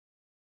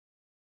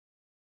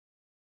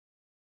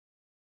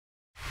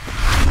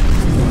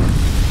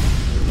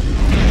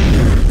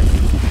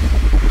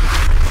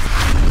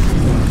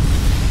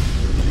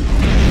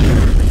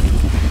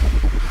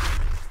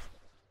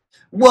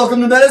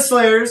Welcome to Meta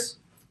Slayers!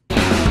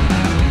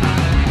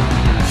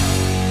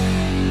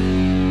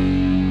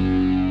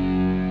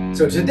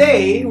 So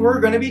today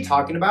we're going to be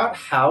talking about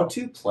how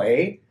to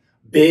play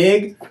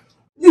Big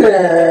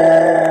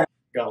Waaagh.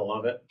 Gotta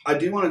love it. I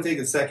do want to take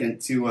a second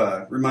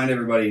to remind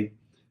everybody,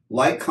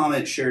 like,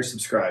 comment, share,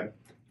 subscribe.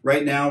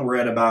 Right now we're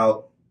at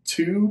about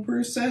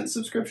 2%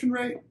 subscription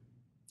rate.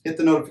 Hit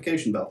the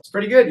notification bell. It's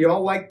pretty good. You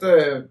all like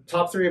the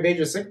top 3 of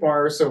Age of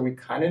Sigmar, so we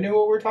kind of knew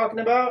what we're talking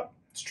about.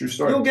 It's a true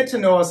story. You'll get to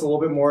know us a little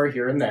bit more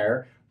here and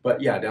there. But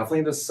yeah,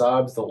 definitely the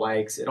subs, the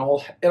likes, it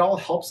all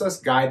helps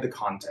us guide the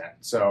content.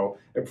 So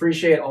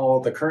appreciate all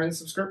the current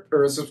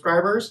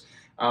subscribers.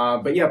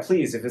 But yeah,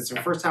 please, if it's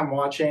your first time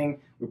watching,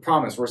 we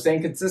promise we're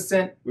staying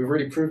consistent. We've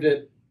already proved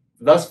it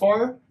thus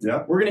far.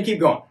 Yeah. We're going to keep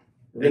going.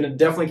 We're going to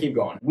definitely keep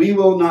going. We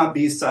will not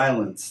be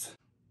silenced.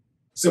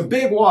 So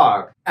Big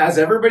Waaagh, as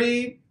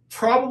everybody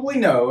probably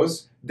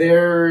knows,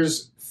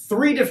 there's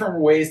 3 different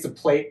ways to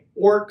play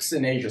orcs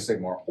in Age of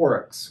Sigmar.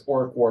 Orruk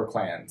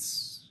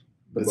Warclans.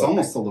 It's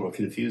almost a little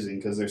confusing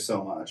because there's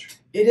so much.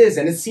 It is,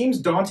 and it seems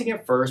daunting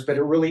at first, but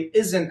it really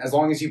isn't as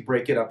long as you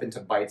break it up into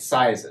bite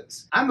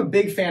sizes. I'm a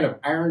big fan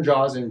of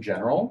Ironjawz in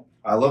general.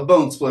 I love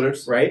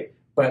Bonesplitterz. Right?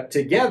 But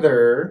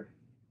together...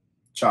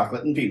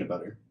 chocolate and peanut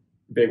butter.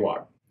 Big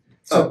Waaagh.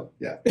 So,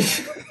 yeah.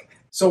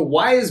 So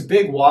why is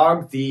Big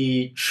Waaagh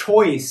the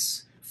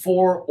choice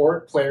for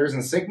orc players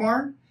in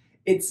Sigmar?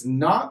 It's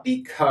not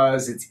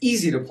because it's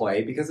easy to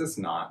play, because it's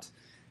not.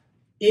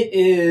 It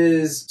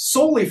is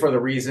solely for the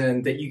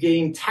reason that you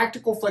gain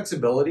tactical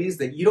flexibilities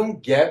that you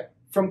don't get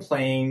from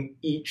playing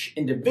each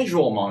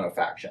individual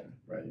monofaction.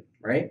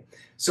 Right?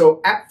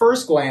 So at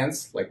first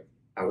glance, like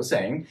I was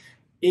saying,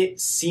 it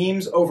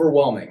seems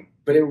overwhelming,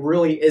 but it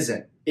really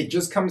isn't. It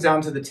just comes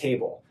down to the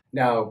table.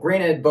 Now,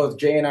 granted, both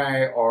Jay and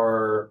I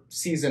are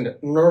seasoned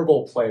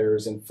Nurgle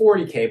players in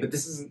 40k, but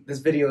this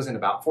video isn't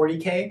about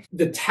 40k.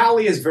 The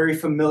tally is very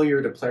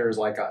familiar to players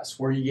like us,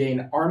 where you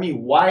gain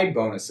army-wide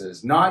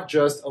bonuses, not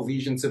just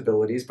allegiance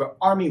abilities, but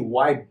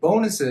army-wide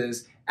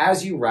bonuses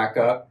as you rack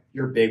up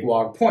your Big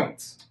Waaagh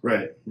points.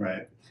 Right.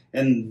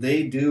 And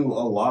they do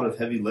a lot of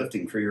heavy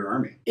lifting for your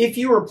army. If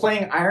you were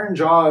playing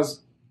Ironjawz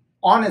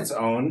on its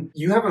own,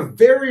 you have a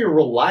very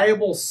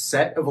reliable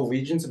set of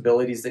allegiance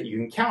abilities that you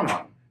can count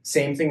on.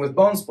 Same thing with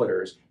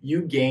Bonesplitterz.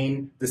 You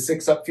gain the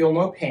 6-up Feel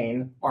No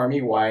Pain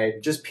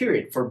army-wide, just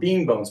period, for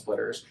being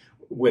Bonesplitterz.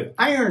 With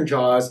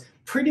Ironjawz,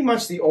 pretty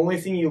much the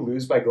only thing you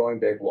lose by going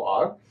Big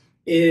Waaagh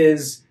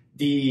is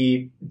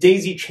the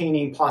daisy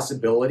chaining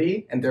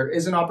possibility, and there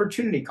is an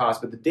opportunity cost,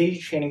 but the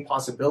daisy chaining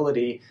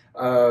possibility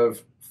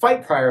of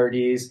fight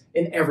priorities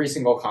in every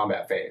single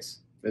combat phase.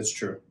 That's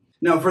true.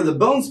 Now, for the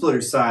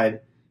Bonesplitterz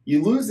side,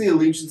 you lose the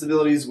allegiance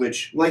abilities,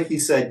 which, like he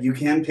said, you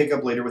can pick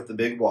up later with the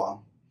Big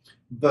Waaagh.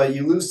 But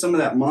you lose some of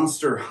that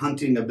monster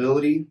hunting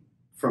ability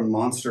from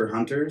monster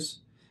hunters.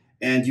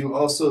 And you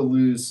also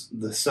lose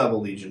the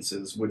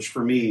sub-allegiances, which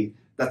for me,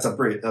 that's a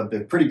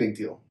pretty big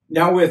deal.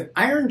 Now with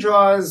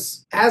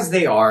Ironjawz, as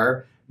they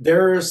are,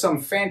 there are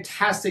some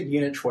fantastic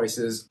unit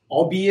choices,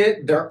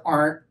 albeit there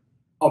aren't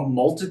a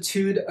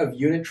multitude of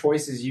unit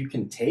choices you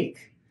can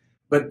take.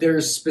 But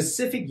there's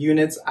specific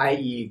units,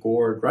 i.e.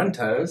 Gore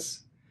Gruntas,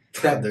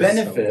 that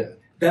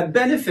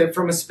benefit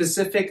from a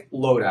specific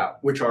loadout,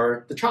 which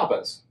are the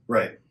Choppas.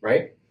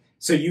 Right?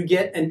 So you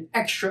get an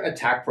extra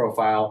attack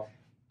profile,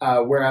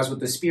 whereas with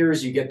the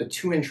spears you get the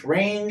 2-inch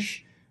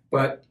range,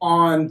 but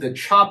on the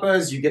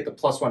Choppas you get the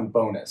 +1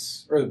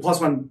 bonus, or the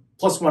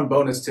plus one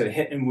bonus to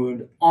hit and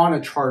wound on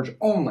a charge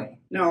only.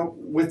 Now,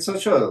 with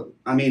such a,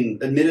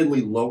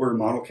 admittedly lower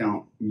model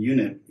count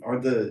unit,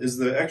 is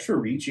the extra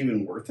reach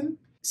even worth it?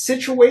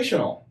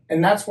 Situational,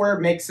 and that's where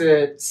it makes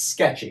it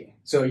sketchy.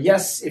 So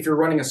yes, if you're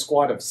running a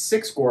squad of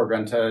 6 Gore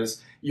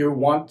Gruntas, you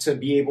want to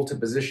be able to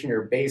position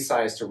your base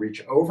size to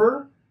reach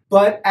over,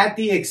 but at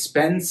the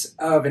expense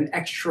of an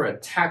extra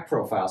attack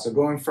profile. So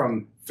going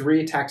from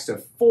 3 attacks to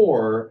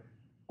 4,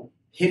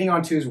 hitting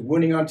on 2s,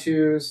 wounding on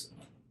 2s,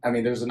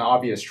 there's an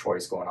obvious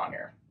choice going on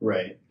here.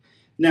 Right.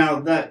 Now,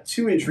 that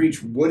 2-inch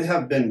reach would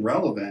have been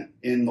relevant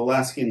in the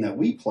last game that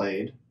we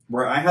played,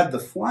 where I had the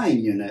flying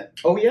unit.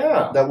 Oh,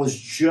 yeah. That was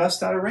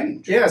just out of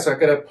range. Yeah, so I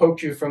could have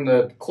poked you from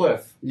the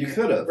cliff. You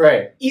could have.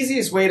 Right.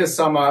 Easiest way to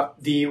sum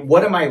up the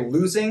what am I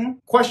losing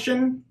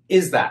question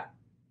is that.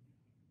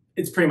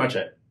 It's pretty much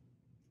it.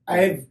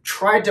 I've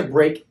tried to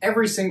break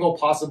every single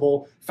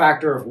possible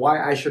factor of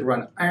why I should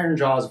run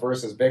Ironjawz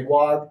versus Big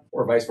Waaagh,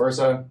 or vice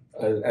versa,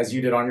 as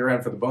you did on your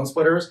end for the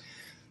Bonesplitterz.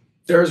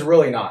 There's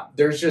really not.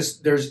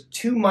 There's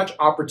too much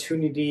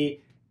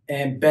opportunity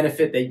and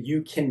benefit that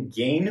you can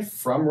gain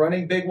from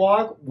running Big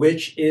Waaagh,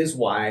 which is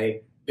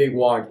why Big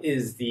Waaagh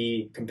is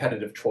the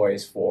competitive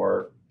choice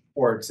for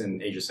orcs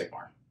in Age of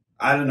Sigmar.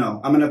 I don't know.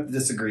 I'm going to have to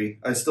disagree.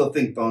 I still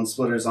think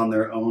Bonesplitterz on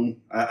their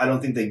own, I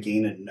don't think they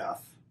gain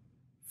enough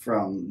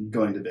from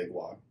going to Big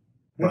Waaagh.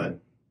 But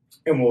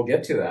and we'll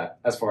get to that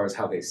as far as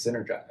how they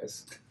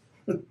synergize.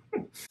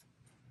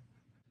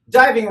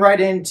 Diving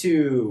right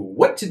into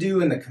what to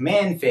do in the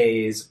command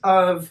phase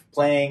of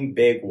playing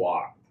Big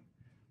Waaagh.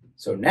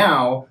 So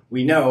now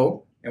we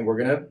know and we're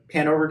going to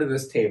pan over to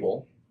this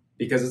table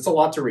because it's a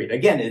lot to read.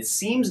 Again, it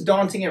seems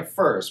daunting at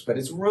first, but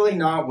it's really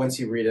not once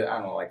you read it, I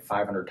don't know, like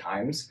 500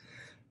 times.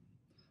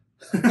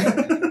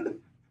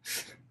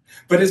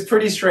 But it's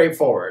pretty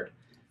straightforward.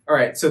 All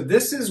right, so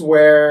this is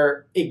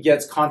where it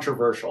gets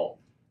controversial.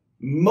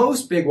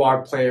 Most Big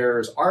Waaagh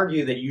players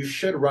argue that you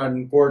should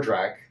run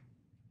Gordrakk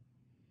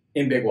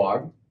in Big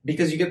Waaagh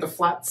because you get the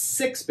flat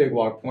 6 Big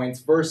Waaagh points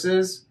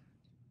versus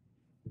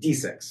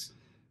D6.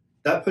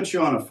 That puts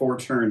you on a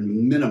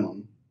 4-turn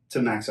minimum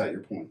to max out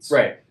your points.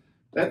 Right.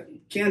 That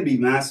can be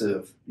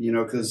massive, you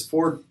know, because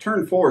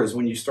turn 4 is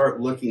when you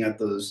start looking at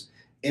those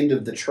end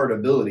of the chart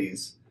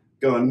abilities,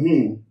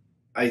 going,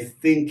 I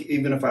think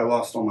even if I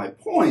lost all my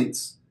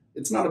points,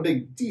 it's not a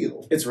big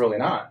deal. It's really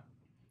not.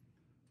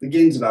 The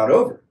game's about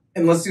over.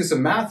 And let's do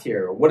some math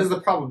here. What is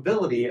the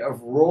probability of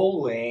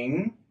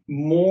rolling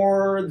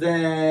more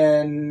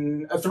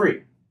than a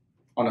 3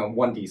 on a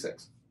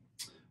 1d6?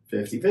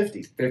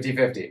 50-50.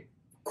 50-50.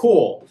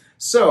 Cool.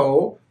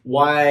 So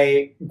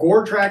why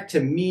Gordrakk to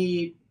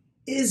me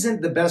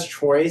isn't the best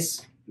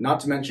choice,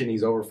 not to mention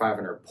he's over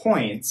 500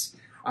 points,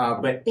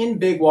 but in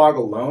Big Waaagh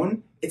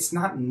alone, it's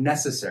not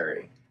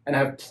necessary. And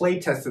I've play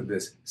tested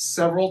this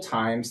several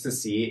times to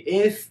see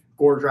if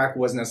Gordrakk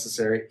was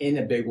necessary in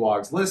a Big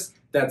Waagh's list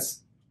that's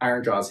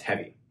Ironjawz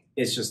heavy.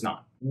 It's just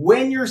not.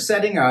 When you're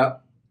setting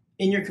up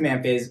in your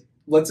command phase,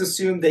 let's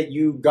assume that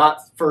you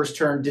got first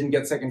turn, didn't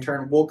get second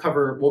turn. We'll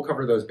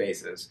cover those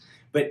bases.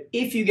 But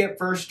if you get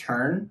first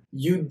turn,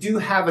 you do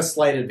have a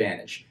slight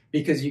advantage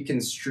because you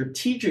can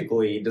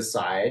strategically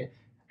decide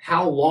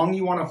how long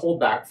you want to hold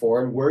back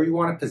for and where you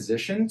want to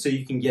position so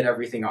you can get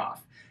everything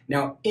off.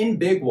 Now, in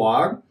Big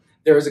Waaagh,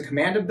 there is a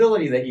command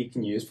ability that you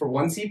can use for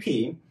 1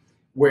 CP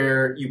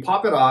where you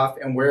pop it off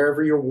and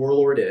wherever your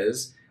warlord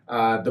is,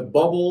 the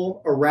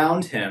bubble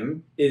around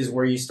him is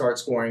where you start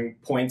scoring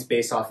points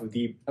based off of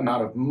the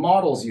amount of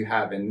models you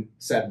have in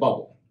said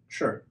bubble.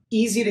 Sure.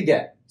 Easy to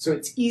get. So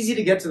it's easy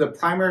to get to the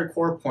primary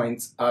core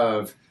points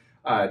of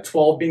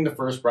 12 being the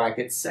first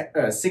bracket,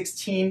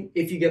 16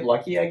 if you get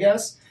lucky, I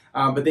guess.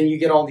 But then you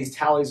get all these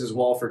tallies as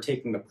well for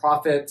taking the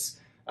profits,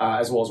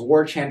 as well as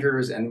war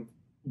chanters, and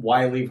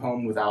why leave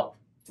home without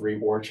 3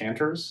 war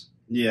chanters?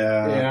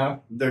 Yeah.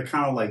 They're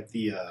kind of like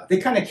the... they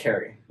kind of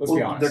carry, let's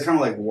be honest. They're kind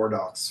of like war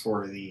docs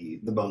for the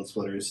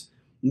Bonesplitterz.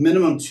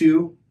 Minimum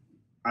 2,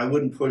 I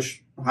wouldn't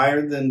push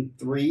higher than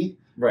 3.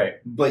 Right.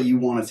 But you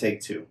want to take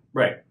 2.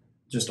 Right.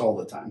 Just all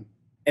the time.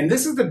 And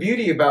this is the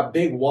beauty about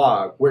Big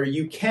Waaagh, where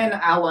you can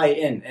ally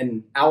in,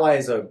 and ally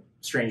is a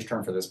strange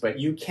term for this, but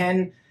you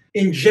can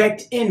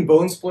inject in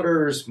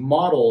Bonesplitterz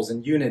models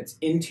and units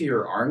into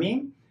your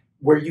army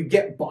where you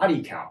get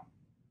body count.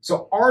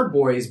 So our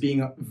boys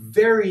being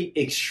very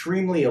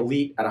extremely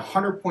elite at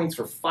 100 points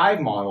for 5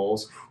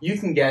 models, you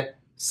can get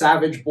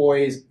Savage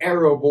Boys,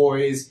 Arrow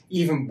Boys,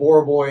 even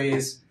Boar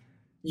Boys.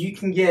 You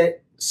can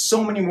get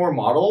so many more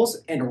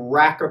models and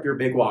rack up your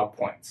Big Waaagh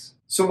points.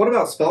 So what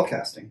about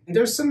spellcasting?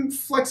 There's some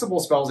flexible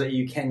spells that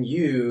you can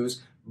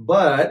use,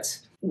 but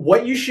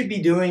what you should be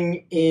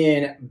doing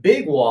in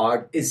Big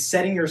Waaagh is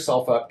setting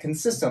yourself up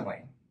consistently.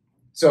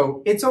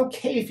 So it's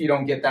okay if you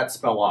don't get that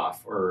spell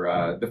off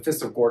or the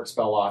Fist of Gork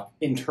spell off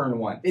in turn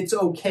 1. It's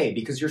okay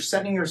because you're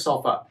setting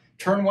yourself up.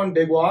 Turn 1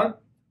 Big Waaagh,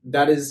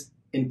 that is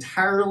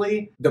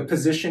entirely the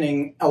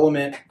positioning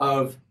element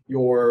of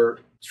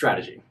your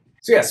strategy.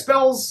 So yeah,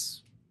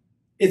 spells,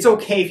 it's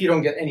okay if you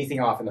don't get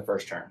anything off in the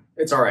first turn.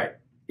 It's all right.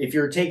 If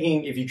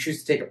you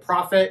choose to take a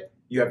profit,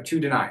 you have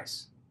 2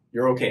 denies.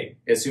 You're okay,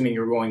 assuming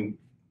you're going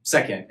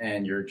second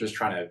and you're just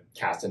trying to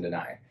cast and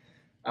deny.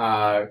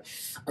 Are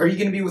you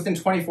going to be within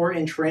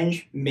 24-inch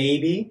range?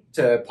 Maybe,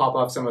 to pop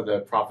off some of the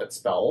profit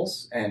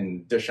spells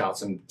and dish out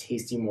some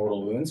tasty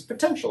mortal wounds?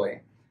 Potentially.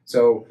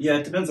 So yeah,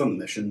 it depends on the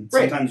mission.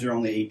 Right. Sometimes you're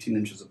only 18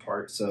 inches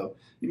apart, so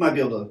you might be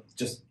able to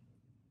just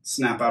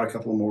snap out a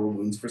couple of mortal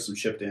wounds for some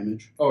ship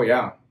damage. Oh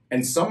yeah,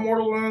 and some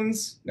mortal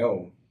wounds?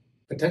 No.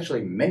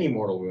 Potentially many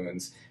mortal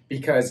wounds,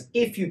 because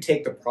if you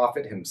take the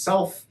prophet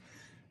himself,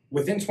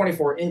 within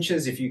 24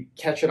 inches, if you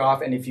catch it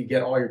off and if you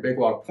get all your Big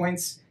Waaagh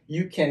points,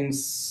 you can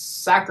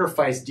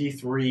sacrifice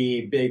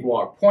D3 Big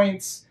Waaagh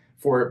points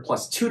for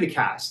 +2 to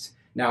cast.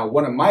 Now,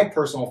 one of my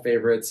personal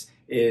favorites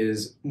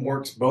is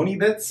Mork's Bony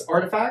Bits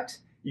artifact.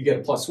 You get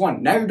a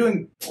 +1. Now you're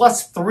doing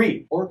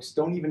 +3. Orcs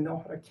don't even know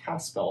how to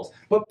cast spells,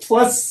 but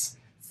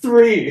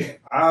 +3.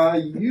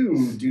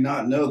 You do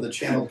not know the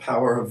channel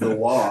power of the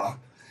Waaagh.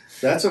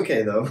 That's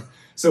okay, though.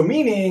 So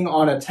meaning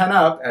on a 10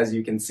 up, as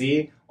you can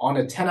see, on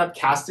a 10 up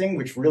casting,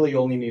 which really you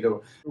only need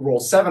to roll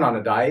 7 on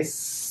a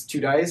dice,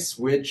 2 dice,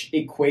 which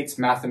equates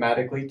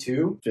mathematically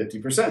to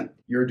 50%.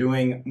 You're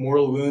doing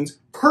mortal wounds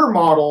per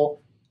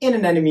model in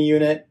an enemy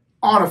unit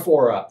on a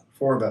 4 up.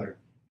 4 better.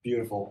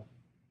 Beautiful.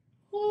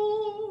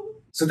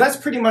 So that's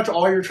pretty much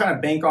all you're trying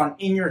to bank on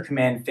in your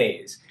command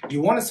phase.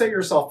 You want to set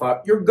yourself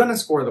up. You're going to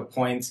score the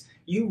points.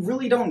 You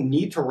really don't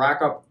need to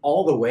rack up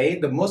all the way.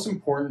 The most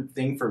important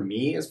thing for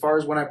me, as far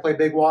as when I play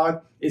Big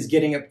Waaagh, is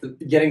getting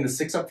the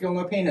 6 up feel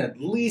no pain and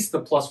at least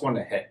the +1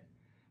 to hit.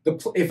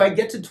 If I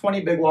get to 20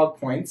 Big Waaagh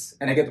points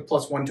and I get the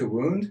 +1 to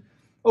wound,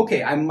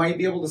 okay, I might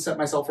be able to set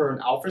myself for an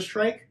Alpha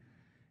Strike.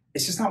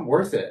 It's just not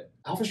worth it.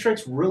 Alpha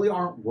Strikes really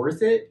aren't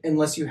worth it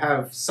unless you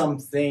have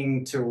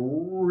something to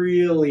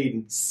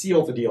really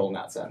seal the deal in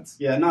that sense.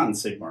 Yeah, not in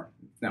Sigmar.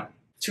 No,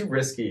 too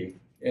risky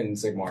in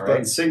Sigmar, right? But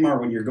in Sigmar,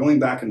 when you're going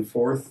back and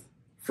forth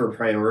for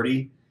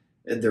priority,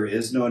 there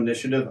is no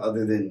initiative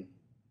other than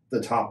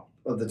the top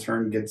of the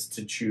turn gets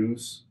to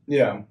choose.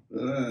 Yeah.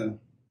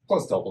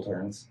 Plus double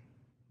turns.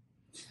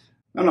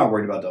 I'm not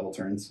worried about double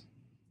turns.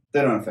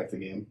 They don't affect the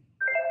game.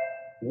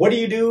 What do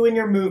you do in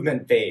your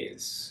movement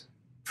phase?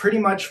 Pretty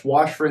much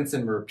wash, rinse,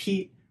 and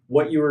repeat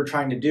what you were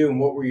trying to do and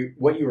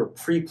what you were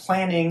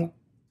pre-planning,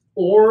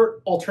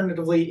 or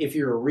alternatively, if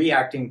you're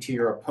reacting to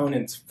your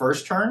opponent's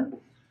first turn,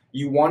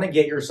 you want to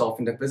get yourself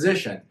into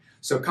position.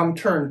 So come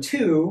turn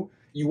 2,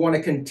 you want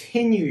to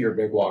continue your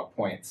Big Waaagh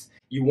points.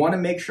 You want to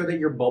make sure that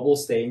your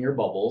bubbles stay in your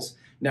bubbles.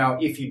 Now,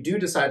 if you do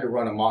decide to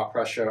run a Maw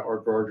Prussia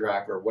or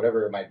Gordrak or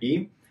whatever it might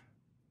be,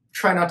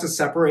 try not to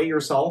separate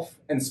yourself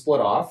and split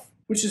off.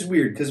 Which is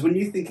weird, because when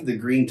you think of the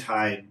Green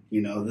Tide,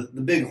 you know, the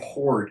big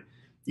horde,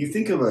 you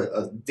think of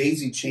a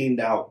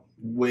daisy-chained out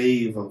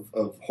wave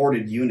of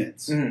hoarded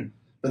units. Mm-hmm.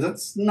 But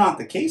that's not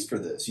the case for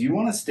this. You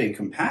want to stay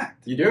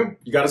compact. You do.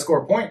 You got to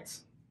score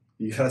points.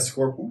 You got to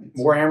score points.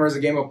 Warhammer is a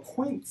game of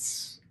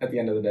points at the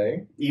end of the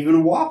day.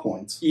 Even Waaagh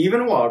points.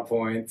 Even Waaagh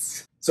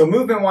points. So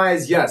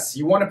movement-wise, yes,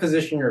 you want to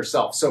position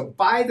yourself. So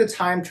by the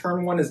time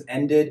turn 1 is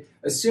ended,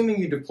 assuming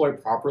you deploy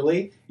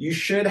properly, you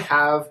should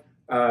have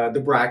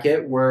the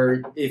bracket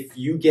where if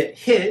you get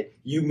hit,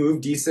 you move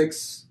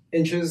d6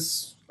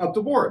 inches up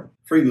the board.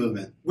 Free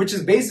movement. Which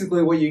is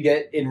basically what you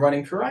get in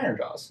running through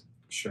Ironjawz.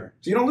 Sure.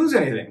 So you don't lose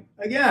anything.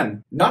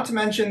 Again, not to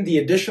mention the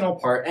additional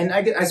part, and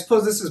I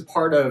suppose this is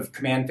part of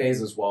command phase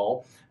as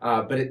well,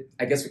 but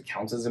I guess it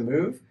counts as a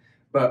move.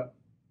 But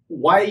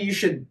why you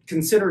should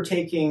consider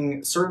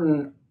taking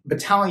certain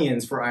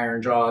battalions for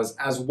Ironjawz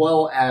as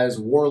well as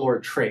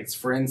warlord traits.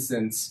 For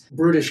instance,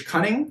 Brutish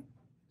Cunning,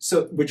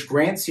 which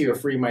grants you a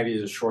free Mighty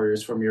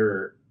Destroyers from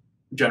your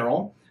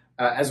general,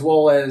 as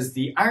well as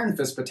the Iron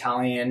Fist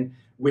Battalion,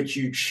 which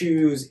you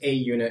choose a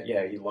unit.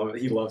 Yeah, he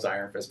loves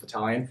Iron Fist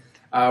Battalion,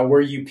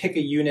 where you pick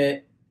a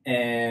unit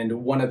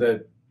and one of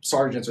the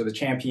sergeants or the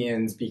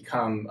champions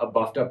become a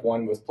buffed up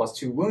one with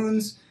 +2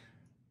 wounds.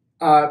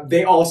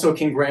 They also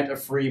can grant a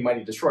free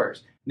Mighty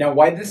Destroyers. Now,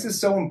 why this is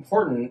so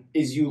important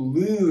is you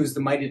lose the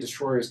Mighty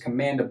Destroyer's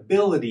command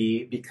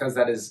ability because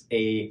that is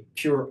a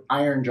pure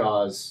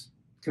Ironjawz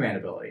command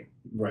ability.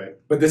 Right.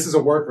 But this is a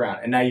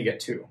workaround, and now you get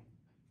 2.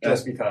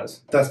 Just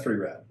because. That's pretty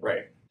rad.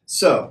 Right.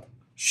 So,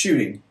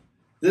 shooting.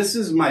 This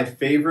is my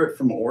favorite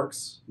from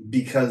orcs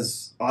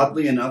because,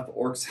 oddly enough,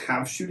 orcs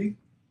have shooting,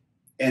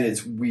 and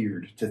it's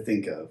weird to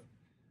think of.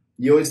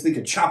 You always think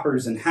of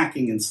choppers and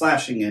hacking and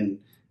slashing and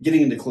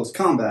getting into close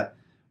combat,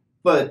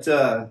 but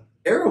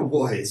Arrow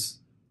Boys,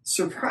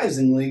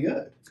 surprisingly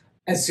good.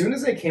 As soon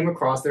as I came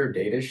across their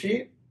data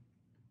sheet,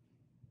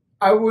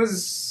 I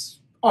was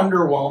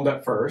underwhelmed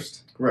at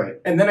first. Right.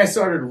 And then I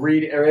started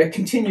reading, or I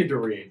continued to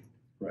read.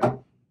 Right.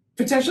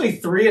 Potentially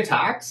 3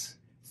 attacks,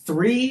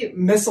 3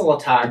 missile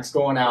attacks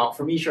going out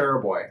from each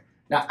Arrow Boy.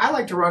 Now, I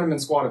like to run them in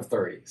squad of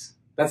 30s.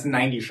 That's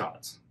 90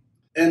 shots.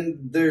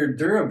 And their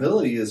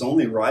durability is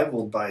only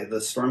rivaled by the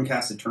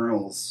Stormcast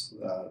Eternals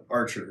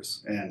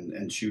archers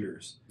and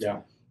shooters. Yeah.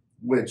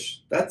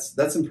 Which,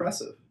 that's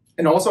impressive.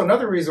 And also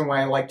another reason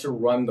why I like to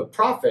run the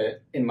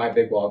Prophet in my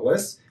Big Waaagh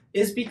list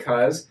is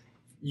because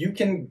you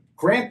can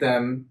grant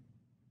them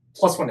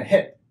 +1 to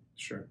hit.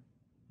 Sure.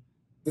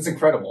 That's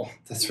incredible.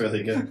 That's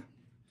really good.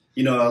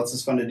 You know what else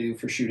is fun to do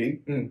for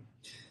shooting?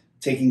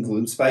 Taking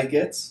Gloomspite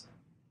gets.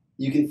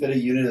 You can fit a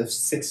unit of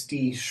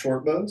 60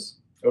 short bows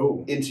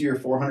into your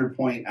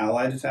 400-point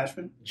ally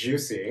detachment.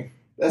 Juicy.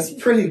 That's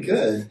pretty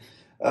good.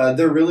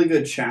 They're really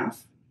good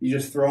chaff. You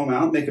just throw them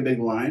out, make a big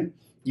line,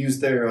 use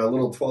their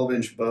little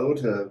 12-inch bow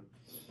to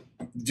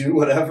do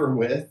whatever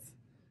with.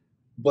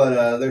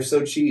 But they're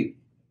so cheap.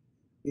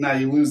 Now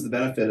you lose the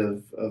benefit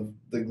of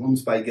the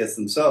Gloomspite gets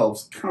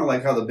themselves, kind of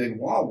like how the Big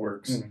Waaagh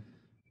works.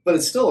 But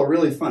it's still a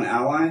really fun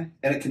ally,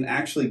 and it can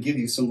actually give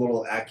you some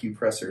little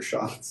acupressor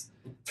shots.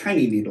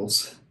 Tiny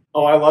needles.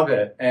 Oh, I love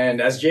it.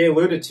 And as Jay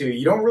alluded to,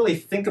 you don't really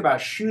think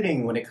about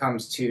shooting when it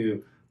comes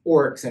to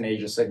orcs in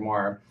Age of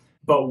Sigmar.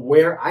 But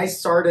where I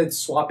started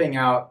swapping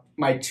out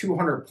my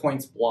 200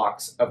 points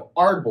blocks of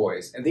Ard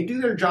Boys, and they do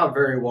their job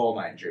very well,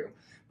 mind you.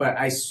 But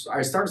I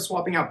started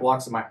swapping out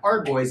blocks of my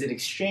Ard Boys in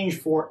exchange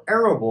for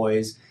Arrow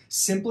Boys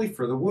simply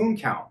for the wound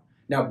count.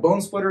 Now,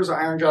 Bonesplitterz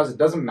or Ironjawz, it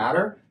doesn't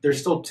matter. There's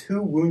still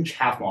 2 wound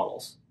chaff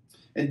models.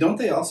 And don't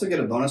they also get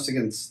a bonus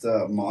against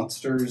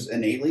monsters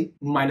innately?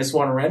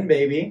 -1 Ren,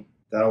 baby.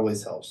 That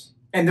always helps.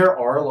 And there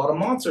are a lot of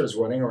monsters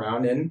running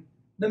around in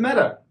the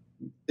meta.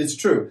 It's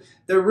true.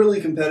 They're really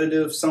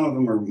competitive. Some of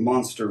them are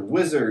monster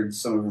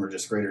wizards. Some of them are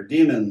just greater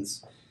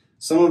demons.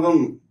 Some of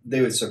them, they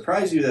would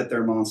surprise you that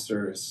they're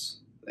monsters.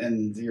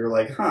 And you're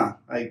like, huh,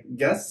 I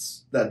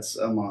guess that's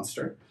a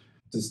monster.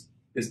 Is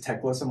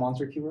Techless a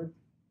monster keyword?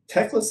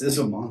 Techless is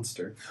a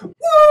monster.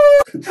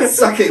 Woo!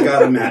 Suck it,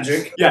 God of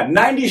Magic. Yeah,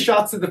 90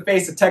 shots to the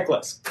face of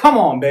Techless. Come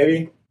on,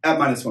 baby. at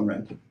 -1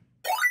 rend.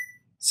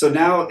 So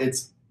now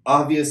it's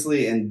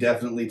obviously and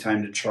definitely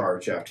time to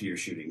charge after your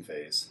shooting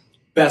phase.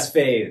 Best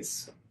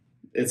phase.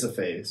 It's a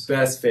phase.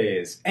 Best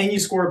phase. And you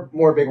score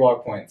more Big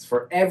Waaagh points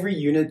for every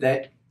unit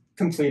that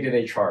completed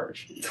a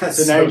charge.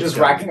 That's so now you're just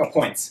dumb. racking up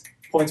points.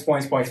 Points.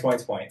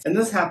 And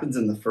this happens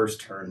in the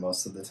first turn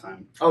most of the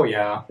time. Oh,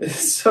 yeah.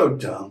 It's so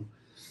dumb.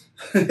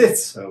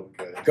 It's so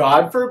good.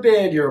 God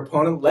forbid your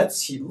opponent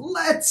lets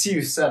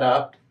you set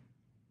up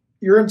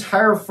your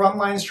entire front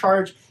lines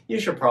charge. You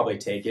should probably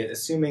take it,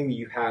 assuming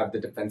you have the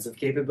defensive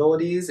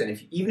capabilities.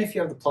 And even if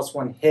you have the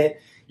 +1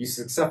 hit, you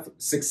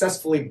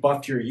successfully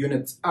buffed your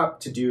units up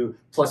to do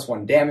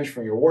 +1 damage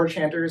from your war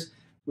chanters,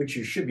 which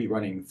you should be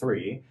running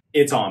 3.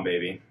 It's on,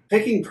 baby.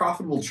 Picking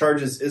profitable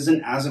charges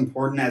isn't as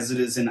important as it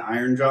is in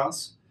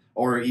Ironjawz,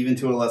 or even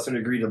to a lesser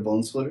degree to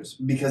Bonesplitterz,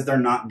 because they're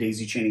not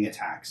daisy chaining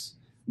attacks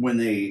when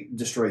they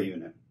destroy a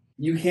unit.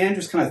 You can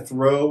just kind of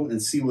throw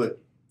and see what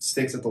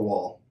sticks at the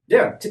wall.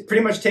 Yeah,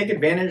 pretty much take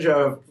advantage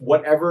of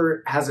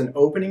whatever has an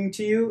opening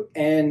to you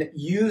and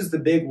use the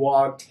Big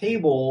Waaagh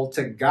table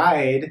to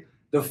guide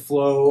the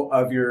flow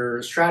of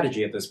your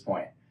strategy at this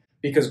point.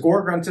 Because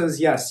Warclans,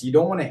 yes, you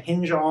don't want to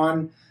hinge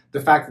on the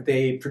fact that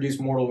they produce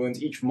mortal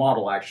wounds. Each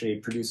model actually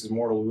produces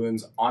mortal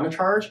wounds on a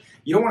charge.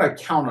 You don't want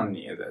to count on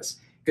any of this.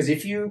 Because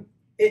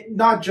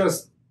not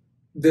just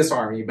this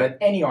army, but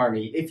any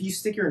army, if you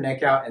stick your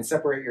neck out and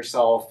separate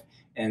yourself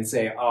and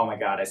say, oh my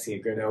god, I see a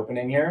good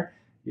opening here,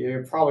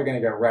 you're probably going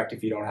to get wrecked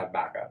if you don't have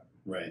backup.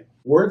 Right.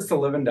 Words to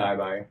live and die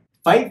by.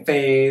 Fight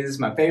phase,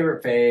 my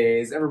favorite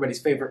phase, everybody's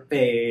favorite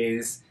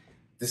phase.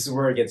 This is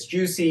where it gets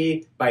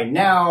juicy. By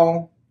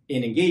now,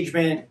 in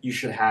engagement, you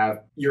should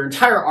have your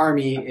entire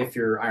army, if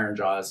you're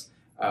Ironjawz,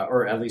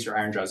 or at least your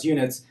Ironjawz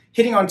units,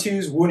 hitting on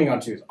 2s, wounding on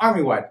 2s.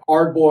 Army-wide.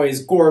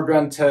 Ardboys,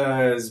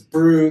 Gorgruntas,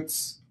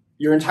 Brutes,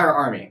 your entire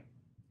army.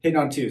 Hitting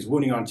on 2s,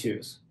 wounding on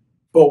 2s.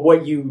 But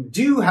what you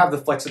do have the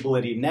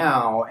flexibility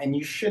now, and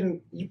you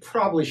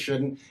probably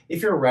shouldn't,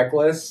 if you're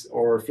reckless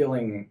or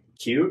feeling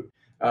cute,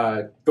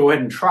 go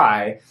ahead and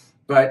try,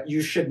 but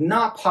you should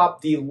not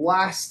pop the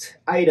last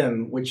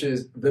item, which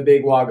is the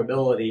Big Waaagh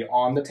ability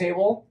on the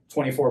table,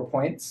 24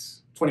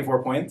 points.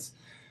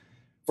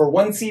 For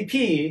 1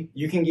 CP,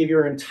 you can give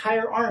your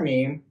entire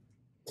army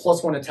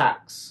 +1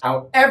 attacks.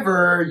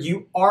 However,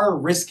 you are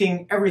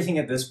risking everything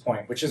at this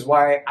point, which is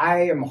why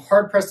I am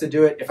hard-pressed to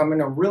do it. If I'm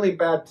in a really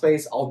bad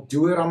place, I'll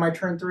do it on my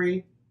turn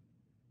 3,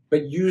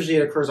 but usually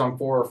it occurs on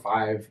 4 or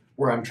 5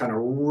 where I'm trying to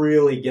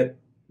really get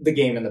the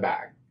game in the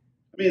bag.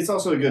 I mean, it's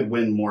also a good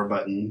win more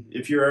button.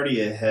 If you're already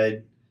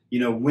ahead,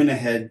 win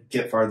ahead,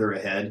 get farther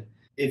ahead.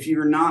 If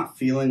you're not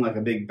feeling like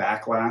a big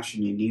backlash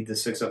and you need the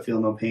 6-up feel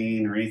no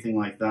pain or anything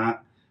like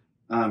that,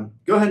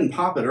 go ahead and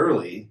pop it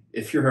early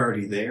if you're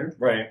already there.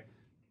 Right.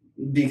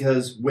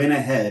 Because win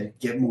ahead,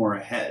 get more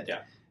ahead.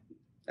 Yeah.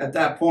 At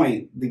that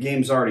point, the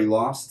game's already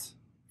lost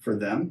for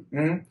them.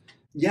 Mm-hmm.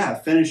 Yeah,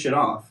 finish it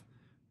off.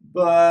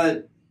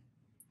 But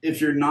if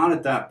you're not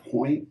at that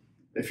point,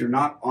 if you're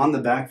not on the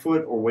back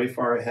foot or way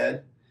far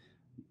ahead,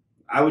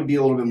 I would be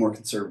a little bit more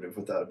conservative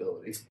with that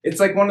ability. It's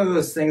like one of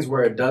those things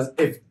where it does,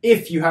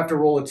 if you have to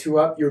roll a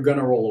 2-up, you're going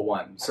to roll a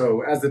 1.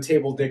 So as the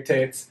table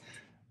dictates,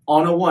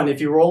 on a 1, if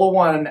you roll a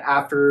 1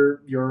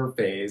 after your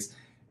phase,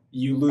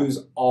 you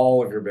lose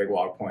all of your Big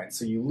Waaagh points.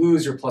 So you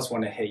lose your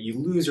 +1 to hit, you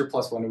lose your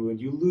 +1 to wound,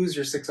 you lose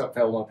your 6-up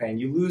fail no pain,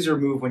 you lose your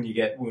move when you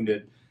get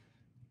wounded.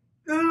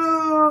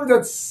 Ooh,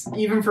 that's,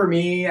 even for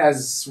me,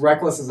 as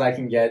reckless as I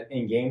can get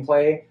in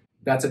gameplay,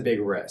 that's a big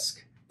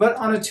risk. But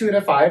on a 2 and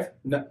a 5,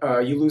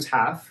 you lose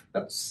half.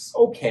 That's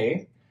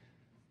okay.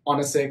 On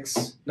a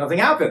 6, nothing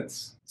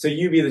happens. So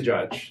you be the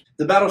judge.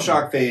 The Battle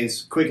Shock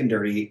phase, quick and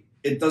dirty,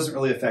 it doesn't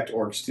really affect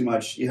orcs too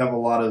much. You have a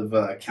lot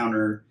of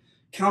counter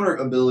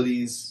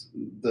abilities,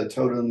 the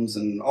totems,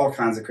 and all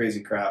kinds of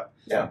crazy crap.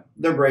 Yeah.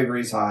 Their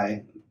bravery's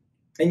high.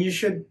 And you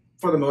should,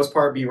 for the most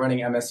part, be running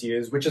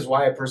MSUs, which is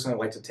why I personally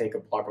like to take a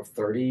block of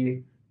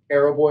 30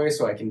 Arrow Boy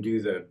so I can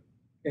do the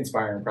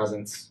Inspiring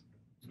Presence.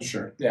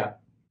 Sure. Yeah.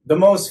 The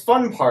most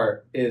fun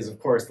part is, of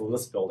course, the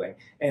list building.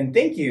 And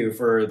thank you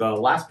for the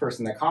last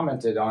person that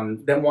commented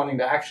on them wanting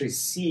to actually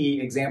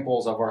see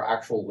examples of our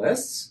actual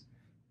lists.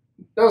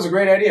 That was a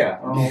great idea.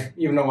 I don't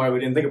even know why we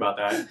didn't think about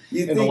that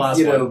the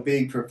last one.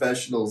 Being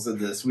professionals in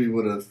this, we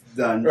would have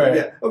done. Right.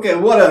 Yeah. Okay,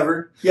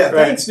 whatever. Yeah,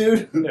 right. Thanks,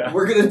 dude. Yeah.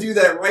 We're going to do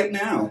that right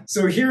now.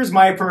 So here's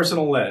my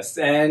personal list.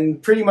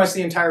 And pretty much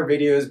the entire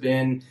video has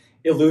been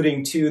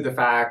alluding to the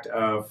fact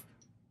of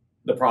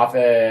the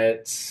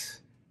Prophet,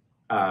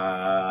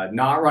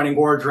 not running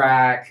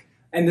Gordrak,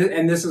 and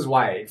this is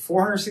why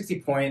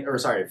 460 point, or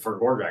sorry, for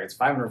Gordrak, it's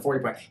 540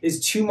 point,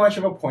 is too much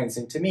of a point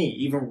sink to me.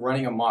 Even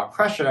running a Maw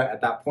Kresha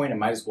at that point, I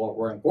might as well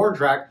run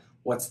Gordrak.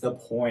 What's the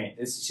point?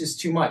 It's just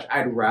too much.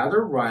 I'd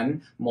rather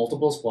run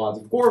multiple squads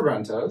of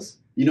Gorgruntas.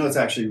 It's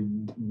actually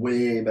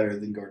way better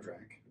than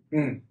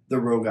Gordrak. The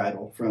Rogue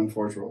Idol from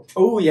Forge World.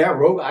 Oh yeah,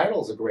 Rogue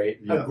Idol's a great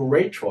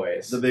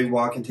choice. The Big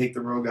Waaagh can take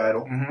the Rogue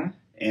Idol. Mm-hmm.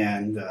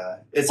 And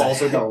it's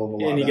also a hell of a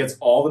lot. And he gets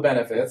all the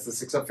benefits, the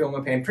 6-up feel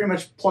no pain, pretty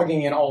much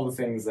plugging in all the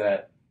things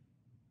that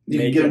you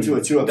can get him to a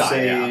 2-up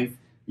save.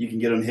 You can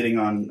get him hitting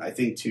on, I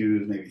think,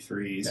 2s, maybe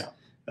 3s.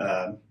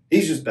 Yeah.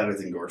 He's just better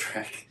than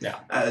Gordrak. Yeah.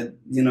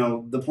 You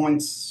know, the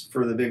points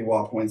for the Big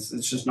Waaagh points,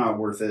 it's just not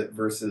worth it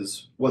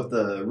versus what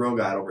the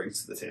Rogue Idol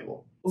brings to the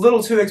table. A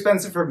little too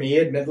expensive for me,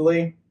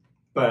 admittedly,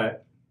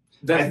 but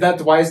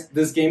that's why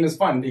this game is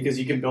fun, because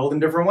you can build in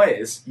different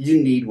ways.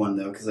 You need one,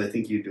 though, because I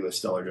think you do a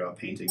stellar job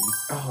painting.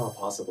 Oh,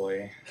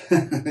 possibly.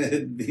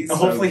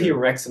 Hopefully he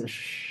wrecks some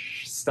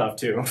stuff,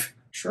 too.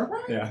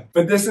 Sure. Yeah,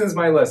 but this is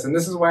my list, and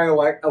this is why I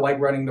like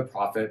running the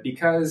Prophet,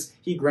 because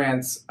he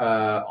grants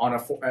as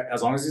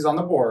long as he's on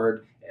the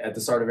board at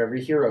the start of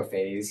every hero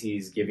phase,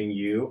 he's giving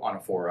you on a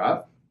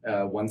 4-up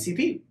 1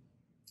 CP.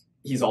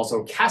 He's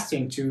also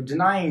casting 2,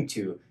 denying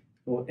 2,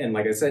 and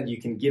like I said,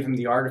 you can give him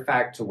the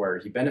artifact to where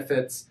he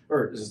benefits,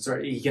 or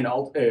sorry, he can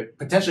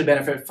potentially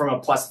benefit from a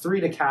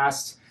 +3 to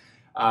cast.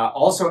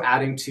 Also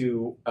adding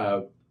to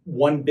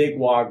 1 Big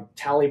Waaagh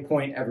tally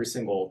point every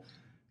single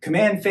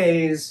command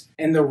phase,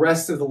 and the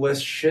rest of the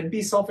list should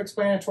be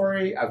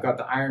self-explanatory. I've got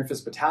the Iron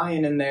Fist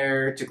Battalion in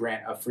there to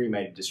grant a free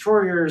Mighty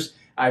Destroyers.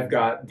 I've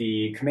got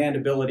the command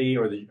ability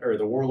or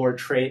the Warlord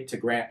trait to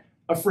grant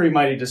a free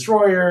Mighty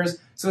Destroyers.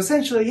 So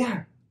essentially,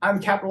 yeah,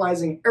 I'm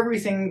capitalizing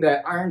everything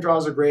that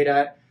Ironjawz are great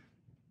at,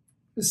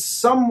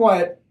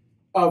 somewhat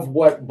of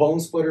what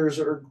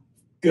Bonesplitterz are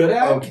good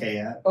at. Okay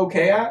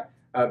at.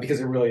 Because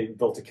they're really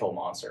built to kill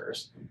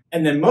monsters.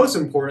 And then most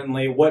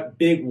importantly, what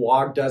Big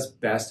Waaagh does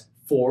best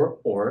for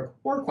Orruk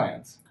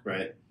Warclans.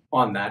 Right.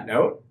 On that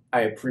note,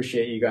 I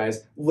appreciate you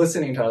guys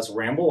listening to us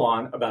ramble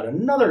on about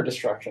another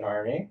destruction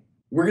army.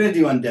 We're going to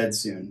do Undead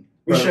soon.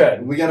 We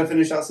should. We got to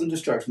finish out some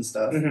destruction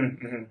stuff.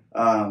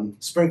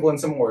 Sprinkle in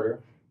some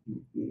order.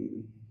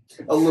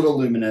 A little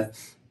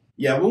Lumineth.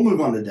 Yeah, we'll move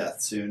on to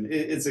Death soon.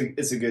 It's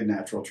a good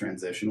natural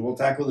transition. We'll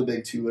tackle the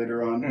big 2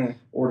 later on.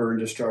 Order and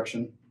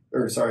Destruction.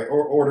 Or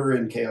Order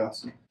and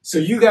Chaos. So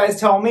you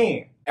guys tell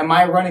me, am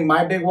I running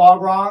my Big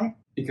Waaagh wrong?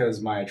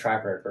 Because my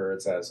track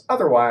record says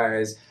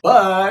otherwise.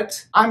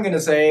 But I'm going to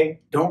say,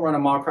 don't run a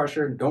Maw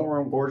Crusher, don't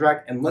run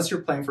Gordrak, unless you're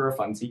playing for a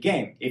funsy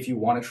game. If you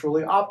want to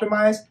truly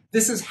optimize,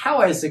 this is how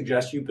I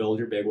suggest you build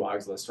your Big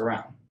Waaghs list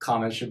around.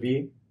 Comments should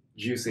be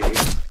juicy.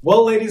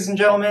 Well, ladies and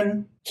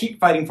gentlemen, keep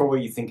fighting for what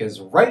you think is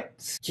right.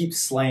 Keep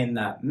slaying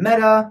that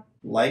meta.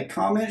 Like,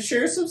 comment,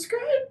 share,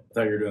 subscribe. I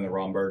thought you were doing the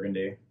wrong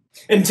burgundy.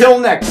 Until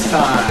next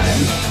time.